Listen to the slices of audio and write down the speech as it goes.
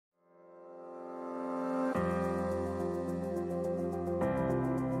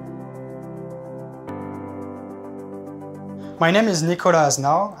My name is Nicolas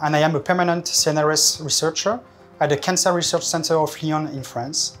Aznar, and I am a permanent CNRS researcher at the Cancer Research Centre of Lyon in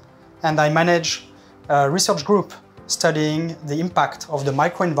France. And I manage a research group studying the impact of the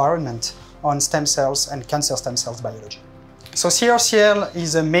microenvironment on stem cells and cancer stem cells biology. So CRCL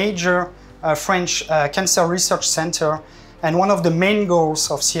is a major French cancer research center, and one of the main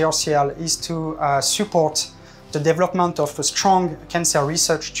goals of CRCL is to support the development of a strong cancer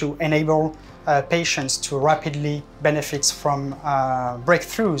research to enable patients to rapidly benefit from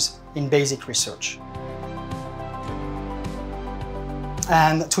breakthroughs in basic research.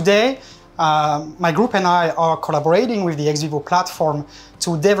 And today, my group and I are collaborating with the ex vivo platform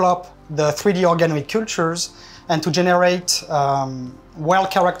to develop the 3D organoid cultures and to generate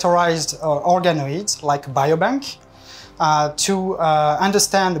well-characterized organoids like biobank to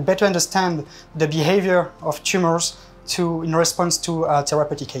better understand the behavior of tumors in response to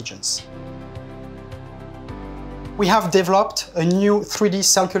therapeutic agents. We have developed a new 3D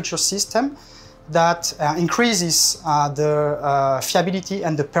cell culture system that increases the fiability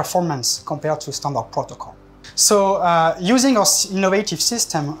and the performance compared to standard protocol. So using our innovative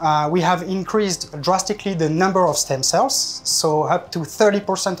system, we have increased drastically the number of stem cells, so up to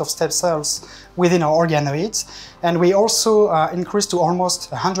 30% of stem cells within our organoids, and we also increased to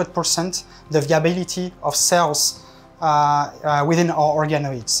almost 100% the viability of cells within our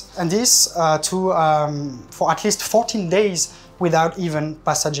organoids. And this for at least 14 days without even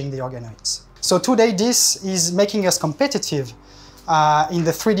passaging the organoids. So today this is making us competitive in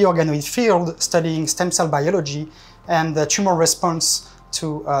the 3D organoid field, studying stem cell biology and the tumor response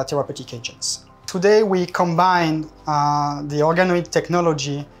to therapeutic agents. Today we combine the organoid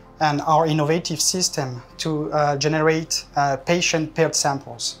technology and our innovative system to generate patient-paired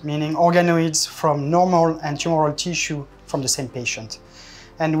samples, meaning organoids from normal and tumoral tissue from the same patient.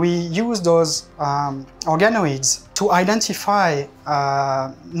 And we use those organoids to identify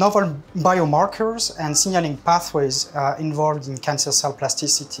novel biomarkers and signaling pathways involved in cancer cell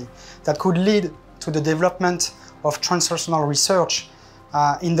plasticity that could lead to the development of translational research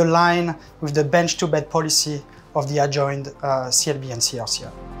in the line with the bench-to-bed policy of the adjoined CLB and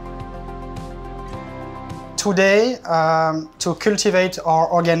CRCL. Today, to cultivate our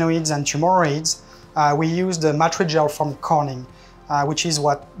organoids and tumoroids, we use the Matrigel from Corning, which is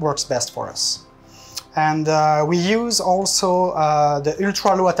what works best for us. And we use also the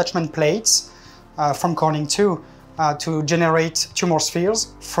ultra-low attachment plates from Corning too to generate tumor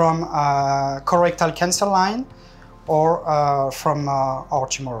spheres from colorectal cancer line or from our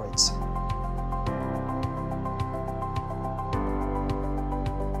tumoroids.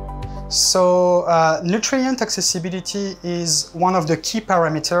 So nutrient accessibility is one of the key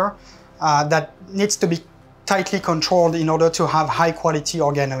parameters that needs to be tightly controlled in order to have high-quality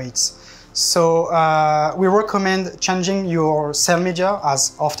organoids. So we recommend changing your cell media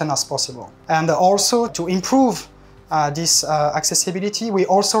as often as possible. And also to improve this accessibility, we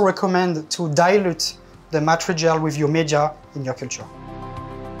also recommend to dilute the Matrigel with your media in your culture.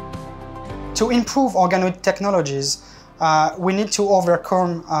 To improve organoid technologies, we need to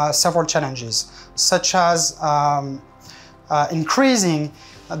overcome several challenges, such as increasing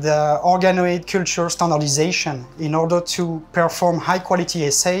the organoid culture standardization in order to perform high-quality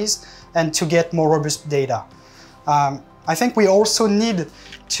assays and to get more robust data. I think we also need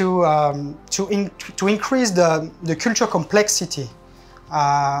to increase the culture complexity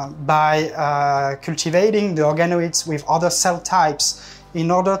by cultivating the organoids with other cell types in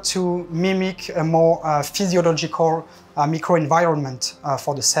order to mimic a more physiological microenvironment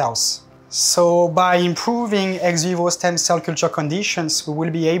for the cells. So by improving ex vivo stem cell culture conditions, we will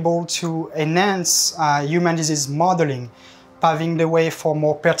be able to enhance human disease modeling, paving the way for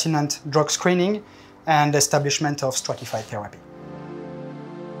more pertinent drug screening and establishment of stratified therapy.